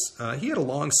U.S., he had a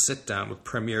long sit-down with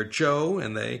Premier Zhou,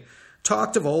 and they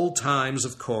talked of old times,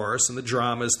 of course, and the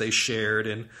dramas they shared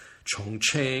in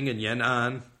Chongqing and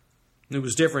Yan'an. It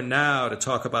was different now to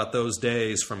talk about those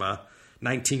days from a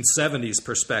 1970s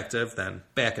perspective than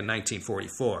back in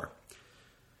 1944.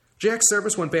 Jack's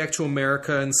service went back to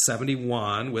America in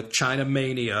 71 with China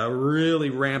mania really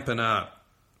ramping up.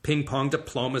 Ping-pong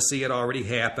diplomacy had already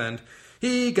happened.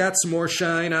 He got some more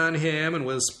shine on him and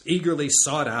was eagerly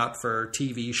sought out for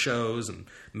TV shows and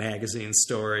magazine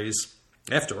stories.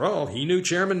 After all, he knew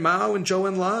Chairman Mao and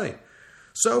Zhou Enlai.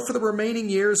 So for the remaining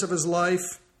years of his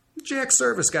life, Jack's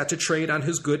service got to trade on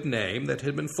his good name that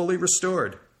had been fully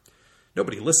restored.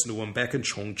 Nobody listened to him back in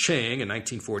Chongqing in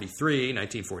 1943,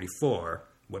 1944.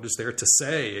 What is there to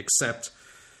say except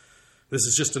this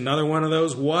is just another one of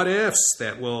those what-ifs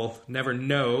that we'll never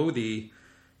know the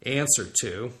answer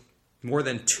to. More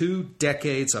than 2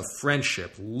 decades of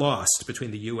friendship lost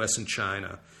between the U.S. and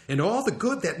China, and all the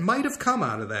good that might have come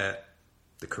out of that.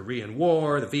 The Korean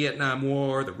War, the Vietnam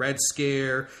War, the Red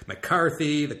Scare,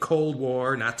 McCarthy, the Cold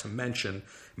War, not to mention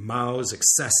Mao's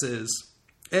excesses.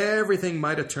 Everything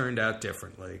might have turned out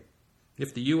differently.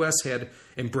 If the U.S. had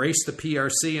embraced the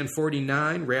PRC in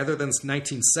 1949 rather than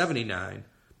 1979,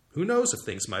 who knows if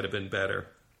things might have been better.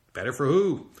 Better for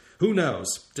who? Who knows?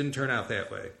 Didn't turn out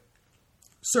that way.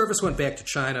 Service went back to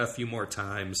China a few more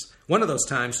times. One of those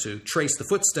times to trace the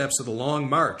footsteps of the Long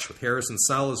March with Harrison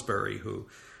Salisbury, who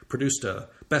produced a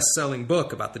best-selling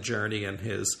book about the journey in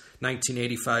his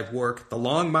 1985 work, The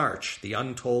Long March, The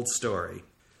Untold Story.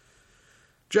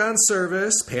 John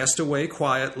Service passed away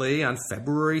quietly on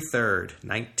February 3rd,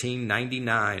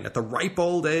 1999, at the ripe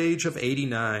old age of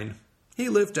 89. He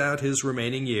lived out his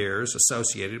remaining years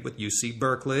associated with UC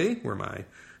Berkeley, where my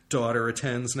daughter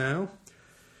attends now.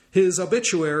 His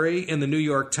obituary in the New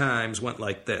York Times went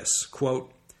like this,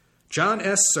 quote, John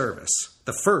S. Service,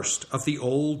 the first of the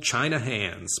old China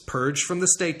hands purged from the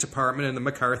State Department in the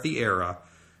McCarthy era,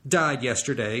 died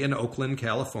yesterday in Oakland,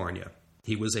 California.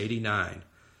 He was 89.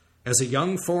 As a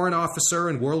young foreign officer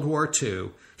in World War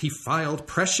II, he filed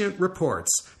prescient reports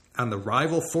on the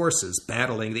rival forces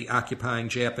battling the occupying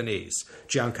Japanese,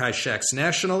 Chiang Kai-shek's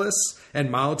nationalists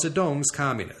and Mao Zedong's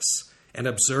communists, and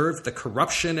observed the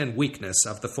corruption and weakness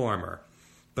of the former.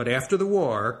 But after the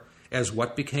war, as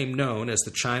what became known as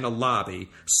the China Lobby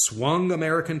swung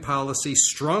American policy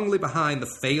strongly behind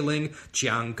the failing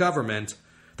Chiang government,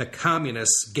 the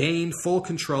communists gained full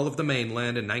control of the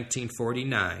mainland in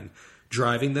 1949,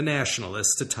 driving the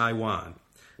nationalists to Taiwan.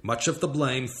 Much of the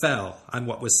blame fell on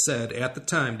what was said at the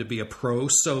time to be a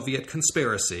pro-Soviet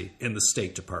conspiracy in the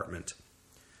State Department.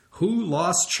 Who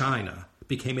lost China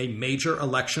became a major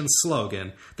election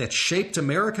slogan that shaped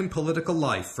American political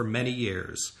life for many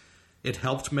years. It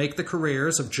helped make the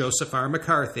careers of Joseph R.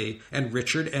 McCarthy and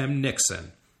Richard M.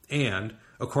 Nixon, and,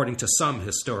 according to some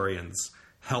historians,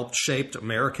 helped shape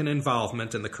American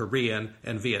involvement in the Korean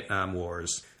and Vietnam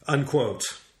Wars. Unquote.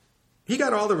 He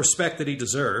got all the respect that he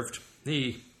deserved.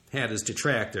 He had his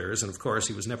detractors, and of course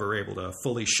he was never able to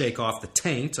fully shake off the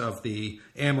taint of the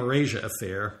Amerasia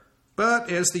affair. But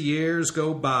as the years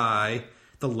go by,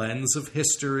 the lens of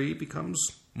history becomes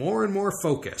more and more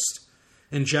focused.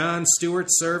 And John Stewart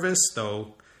Service,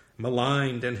 though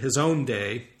maligned in his own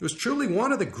day, was truly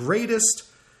one of the greatest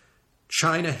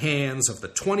China hands of the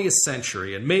 20th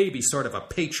century, and maybe sort of a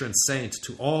patron saint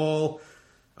to all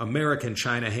American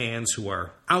China hands who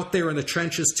are out there in the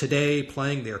trenches today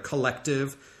playing their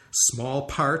collective small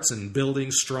parts in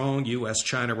building strong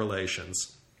U.S.-China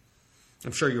relations.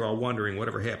 I'm sure you're all wondering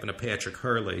whatever happened to Patrick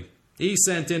Hurley. He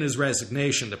sent in his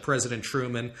resignation to President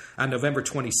Truman on November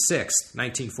 26,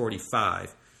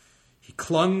 1945. He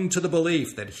clung to the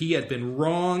belief that he had been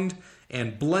wronged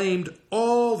and blamed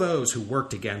all those who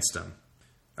worked against him.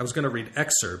 I was going to read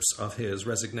excerpts of his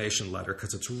resignation letter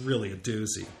because it's really a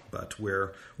doozy, but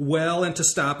we're well into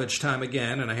stoppage time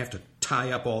again, and I have to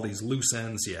tie up all these loose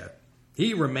ends yet.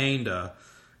 He remained a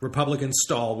Republican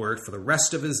stalwart for the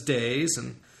rest of his days,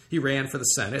 and he ran for the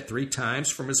Senate 3 times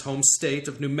from his home state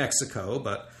of New Mexico,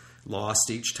 but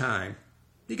lost each time.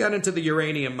 He got into the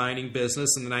uranium mining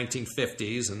business in the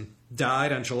 1950s and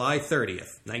died on July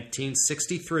 30th,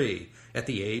 1963, at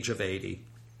the age of 80.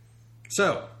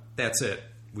 So, that's it.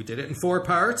 We did it in 4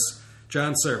 parts.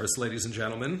 John Service, ladies and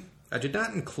gentlemen. I did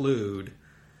not include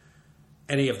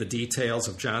any of the details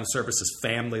of John Service's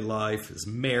family life, his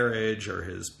marriage, or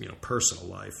his personal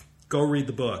life. Go read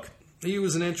the book. He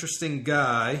was an interesting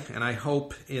guy, and I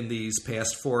hope in these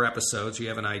past 4 episodes you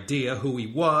have an idea who he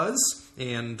was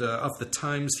and of the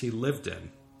times he lived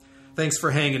in. Thanks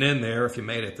for hanging in there if you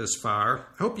made it this far.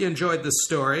 I hope you enjoyed this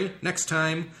story. Next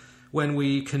time when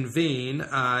we convene,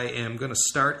 I am going to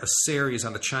start a series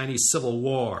on the Chinese Civil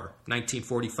War,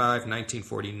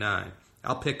 1945-1949.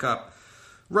 I'll pick up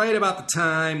right about the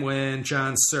time when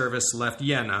John Service left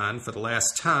Yan'an for the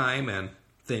last time and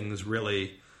things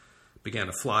really began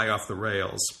to fly off the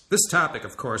rails. This topic,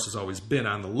 of course, has always been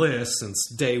on the list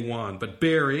since day one, but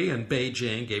Barry and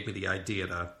Beijing gave me the idea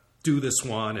to do this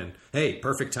one, and hey,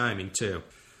 perfect timing too.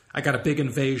 I got a big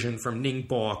invasion from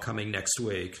Ningbo coming next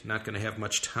week. Not going to have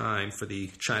much time for the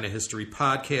China History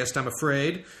podcast, I'm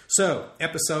afraid. So,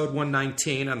 episode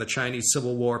 119 on the Chinese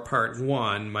Civil War Part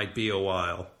 1 might be a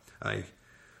while. I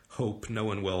hope no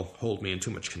one will hold me in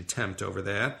too much contempt over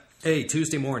that. Hey,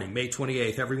 Tuesday morning, May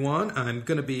 28th, everyone. I'm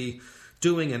going to be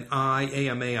doing an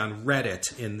IAMA on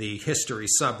Reddit in the history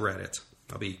subreddit.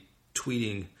 I'll be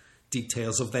tweeting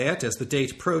details of that as the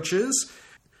date approaches.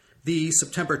 The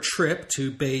September trip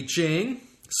to Beijing,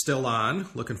 still on.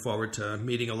 Looking forward to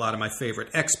meeting a lot of my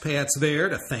favorite expats there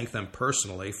to thank them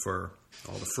personally for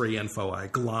all the free info I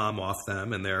glom off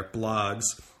them and their blogs.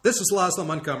 This is Laszlo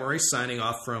Montgomery signing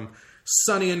off from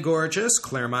sunny and gorgeous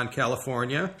Claremont,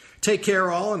 California. Take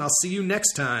care all, and I'll see you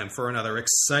next time for another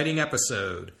exciting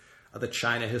episode of the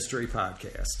China History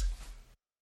Podcast.